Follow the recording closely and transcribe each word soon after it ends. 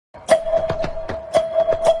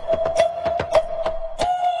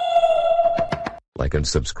like and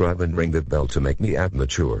subscribe and ring the bell to make me act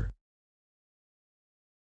mature.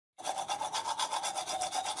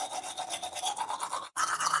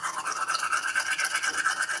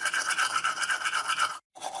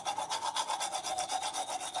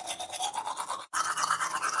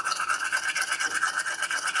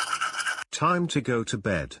 Time to go to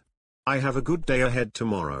bed. I have a good day ahead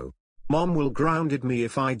tomorrow. Mom will grounded me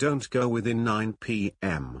if I don't go within 9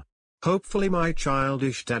 p.m. Hopefully my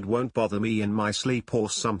childish dad won't bother me in my sleep or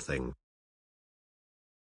something.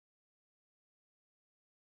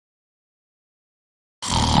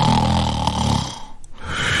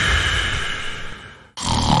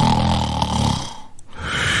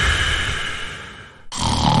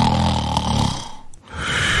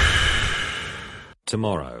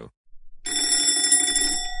 Tomorrow.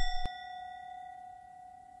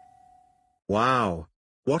 Wow,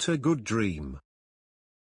 what a good dream.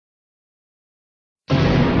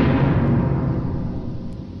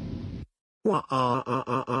 Oh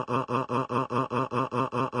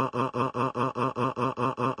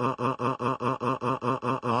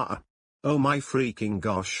my freaking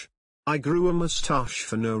gosh. I grew a mustache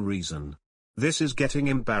for no reason. This is getting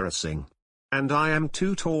embarrassing. And I am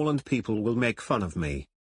too tall and people will make fun of me.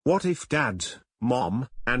 What if Dad, Mom,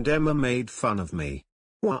 and Emma made fun of me?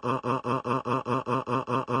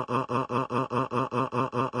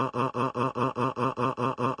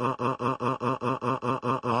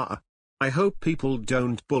 I hope people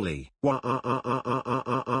don't bully.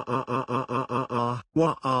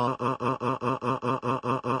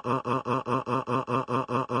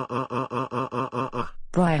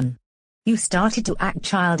 Brian. You started to act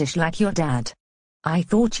childish like your dad. I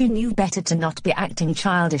thought you knew better to not be acting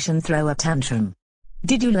childish and throw a tantrum.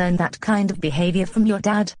 Did you learn that kind of behavior from your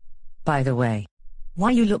dad? By the way,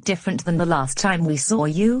 why you look different than the last time we saw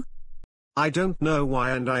you? I don't know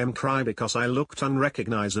why, and I am crying because I looked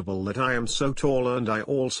unrecognizable that I am so tall and I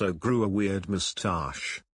also grew a weird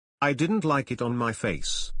mustache. I didn't like it on my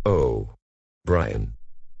face. Oh. Brian.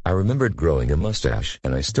 I remembered growing a mustache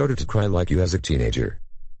and I started to cry like you as a teenager.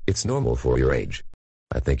 It's normal for your age.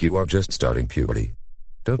 I think you are just starting puberty.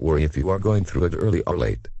 Don't worry if you are going through it early or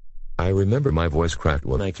late. I remember my voice cracked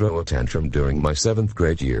when I throw a tantrum during my 7th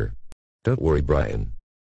grade year. Don't worry, Brian.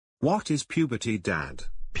 What is puberty, Dad?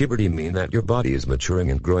 Puberty means that your body is maturing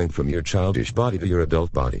and growing from your childish body to your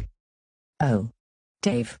adult body. Oh.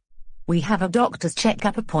 Dave. We have a doctor's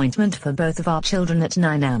checkup appointment for both of our children at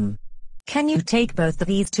 9 a.m. Can you take both of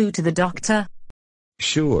these two to the doctor?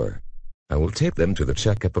 Sure. I will take them to the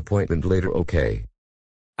checkup appointment later, okay?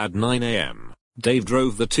 At 9 a.m., Dave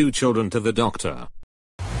drove the two children to the doctor.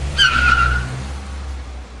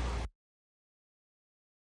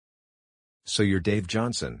 So you're Dave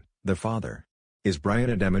Johnson, the father. Is Brian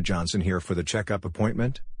and Emma Johnson here for the checkup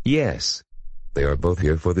appointment? Yes. They are both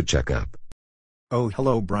here for the checkup. Oh,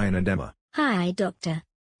 hello Brian and Emma. Hi, Doctor.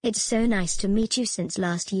 It's so nice to meet you since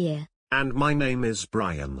last year. And my name is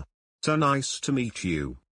Brian. So nice to meet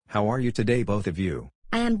you. How are you today, both of you?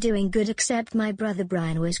 I am doing good, except my brother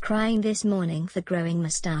Brian was crying this morning for growing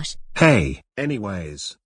mustache. Hey,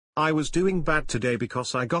 anyways. I was doing bad today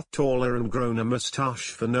because I got taller and grown a mustache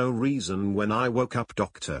for no reason when I woke up,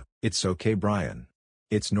 Doctor. It's okay, Brian.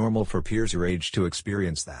 It's normal for peers your age to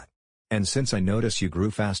experience that. And since I notice you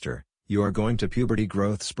grew faster, you are going to puberty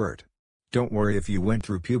growth spurt. Don't worry if you went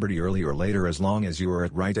through puberty early or later, as long as you are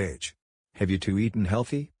at right age. Have you two eaten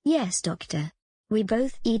healthy? Yes, Doctor. We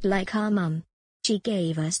both eat like our mum. She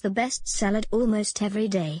gave us the best salad almost every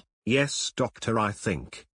day. Yes, Doctor, I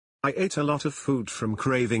think. I ate a lot of food from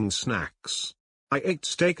craving snacks. I ate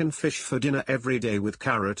steak and fish for dinner every day with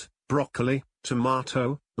carrot, broccoli,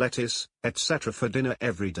 tomato, lettuce, etc. for dinner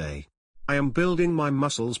every day. I am building my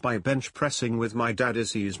muscles by bench pressing with my dad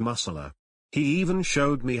as he is muscular. He even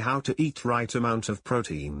showed me how to eat right amount of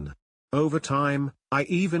protein. Over time, I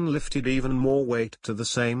even lifted even more weight to the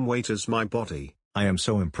same weight as my body. I am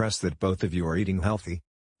so impressed that both of you are eating healthy.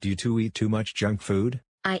 Do you two eat too much junk food?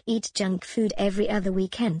 I eat junk food every other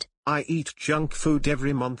weekend. I eat junk food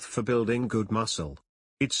every month for building good muscle.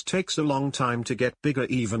 It takes a long time to get bigger,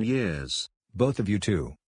 even years. Both of you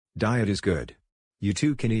too. Diet is good. You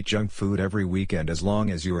two can eat junk food every weekend as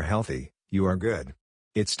long as you are healthy, you are good.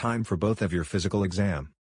 It's time for both of your physical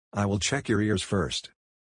exam. I will check your ears first.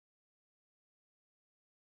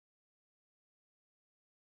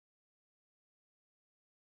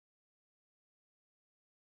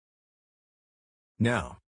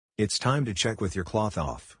 Now, it's time to check with your cloth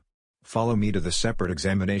off. Follow me to the separate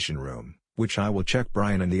examination room, which I will check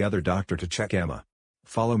Brian and the other doctor to check Emma.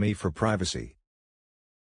 Follow me for privacy.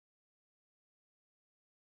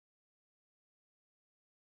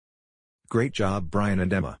 Great job Brian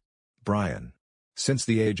and Emma. Brian. Since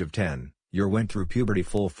the age of 10, you went through puberty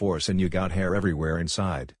full force and you got hair everywhere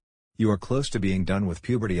inside. You are close to being done with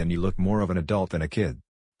puberty and you look more of an adult than a kid.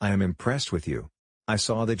 I am impressed with you. I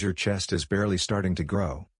saw that your chest is barely starting to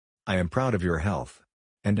grow. I am proud of your health.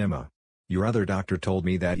 And Emma. Your other doctor told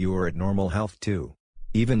me that you are at normal health too.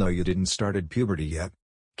 Even though you didn't started puberty yet.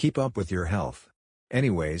 Keep up with your health.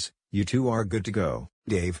 Anyways, you two are good to go.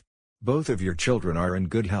 Dave. Both of your children are in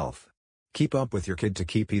good health. Keep up with your kid to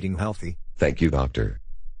keep eating healthy. Thank you, doctor.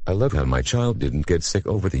 I love how my child didn't get sick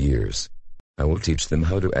over the years. I will teach them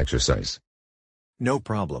how to exercise. No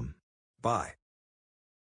problem. Bye.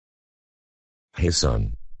 Hey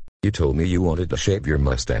son. You told me you wanted to shave your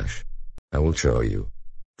mustache. I will show you.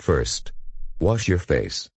 First, wash your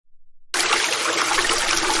face.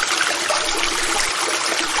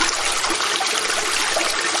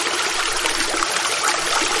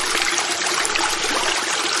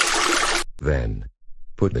 Then,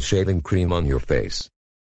 put the shaving cream on your face.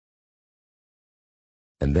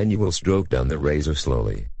 And then you will stroke down the razor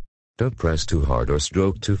slowly. Don't press too hard or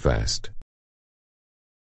stroke too fast.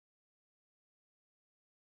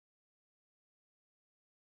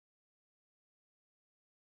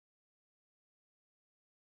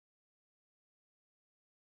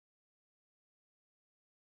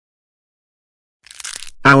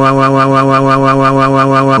 Ow ow ow ow ow ow ow ow ow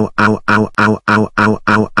ow ow ow ow ow ow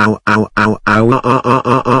ow ow ow ow ow.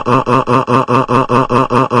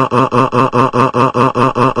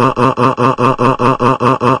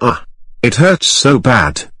 It hurts so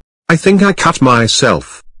bad. I think I cut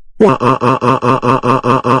myself.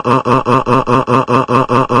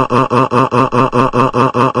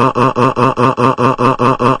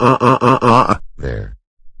 There.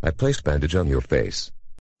 I placed bandage on your face.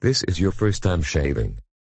 This is your first time shaving.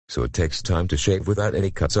 So it takes time to shave without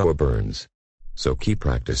any cuts or burns. So keep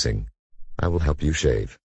practicing. I will help you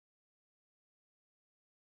shave.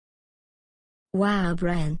 Wow,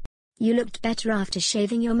 Brian. You looked better after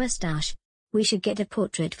shaving your mustache. We should get a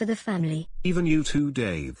portrait for the family. Even you too,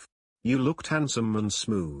 Dave. You looked handsome and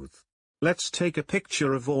smooth. Let's take a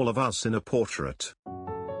picture of all of us in a portrait.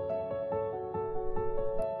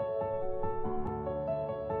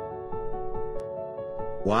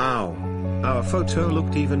 Wow. Our photo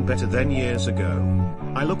looked even better than years ago.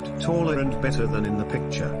 I looked taller and better than in the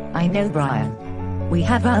picture. I know, Brian. We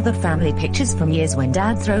have other family pictures from years when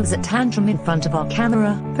Dad throws a tantrum in front of our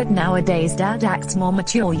camera, but nowadays Dad acts more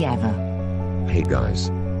mature than ever. Hey guys.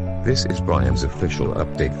 This is Brian's official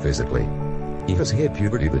update physically. He has hit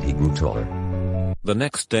puberty but he grew taller. The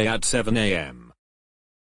next day at 7 a.m.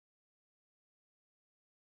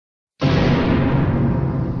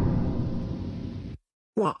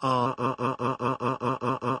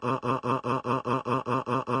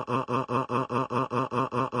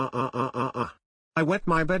 I wet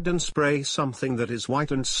my bed and spray something that is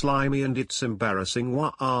white and slimy and it's embarrassing.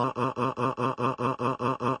 Are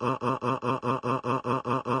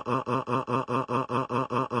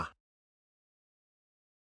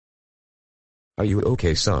you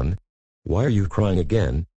okay, son? Why are you crying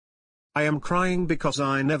again? I am crying because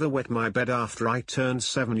I never wet my bed after I turned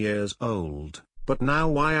 7 years old. But now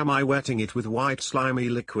why am I wetting it with white slimy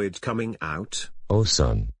liquid coming out? Oh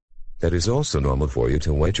son. That is also normal for you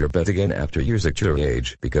to wet your bed again after years at your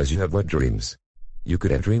age because you have wet dreams. You could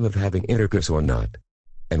have dream of having intercourse or not.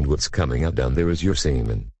 And what's coming out down there is your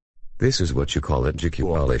semen. This is what you call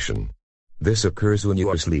ejaculation. This occurs when you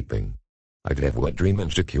are sleeping. I did have wet dream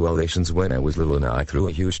ejaculations when I was little and I threw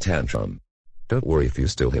a huge tantrum. Don't worry if you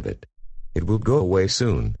still have it. It will go away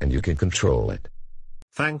soon and you can control it.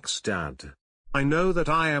 Thanks, Dad. I know that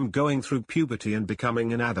I am going through puberty and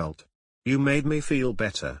becoming an adult. You made me feel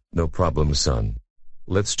better. No problem, son.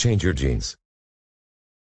 Let's change your jeans.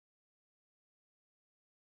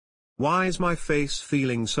 Why is my face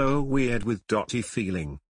feeling so weird with dotty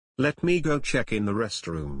feeling? Let me go check in the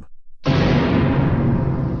restroom.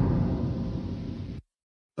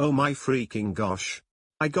 Oh my freaking gosh.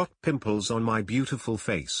 I got pimples on my beautiful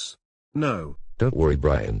face. No. Don't worry,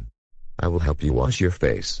 Brian. I will help you wash your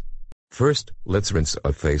face. First, let's rinse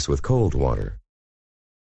our face with cold water.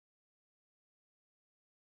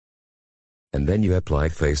 And then you apply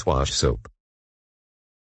face wash soap.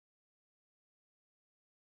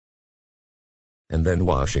 And then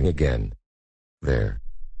washing again. There.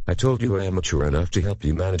 I told you I am mature enough to help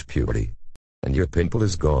you manage puberty. And your pimple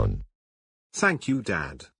is gone. Thank you,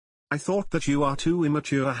 Dad. I thought that you are too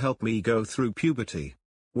immature to help me go through puberty.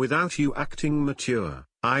 Without you acting mature,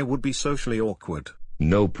 I would be socially awkward.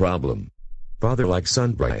 No problem. Father like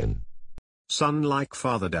son, Brian. Son like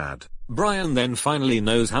father, Dad. Brian then finally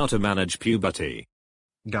knows how to manage puberty.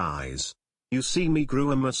 Guys, You see me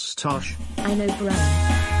grew a mustache. I know,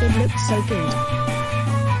 Brian. It looks so good.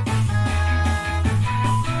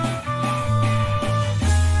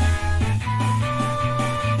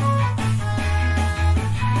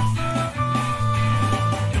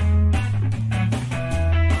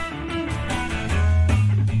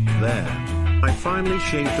 There. I finally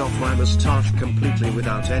shaved off my mustache completely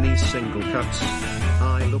without any single cuts.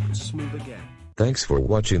 I looked smooth again. Thanks for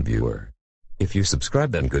watching, viewer. If you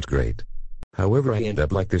subscribe, then good, great. However, I end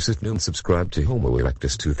up like this if no one subscribed to Homo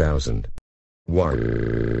erectus 2000.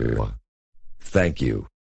 Thank you.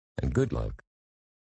 And good luck.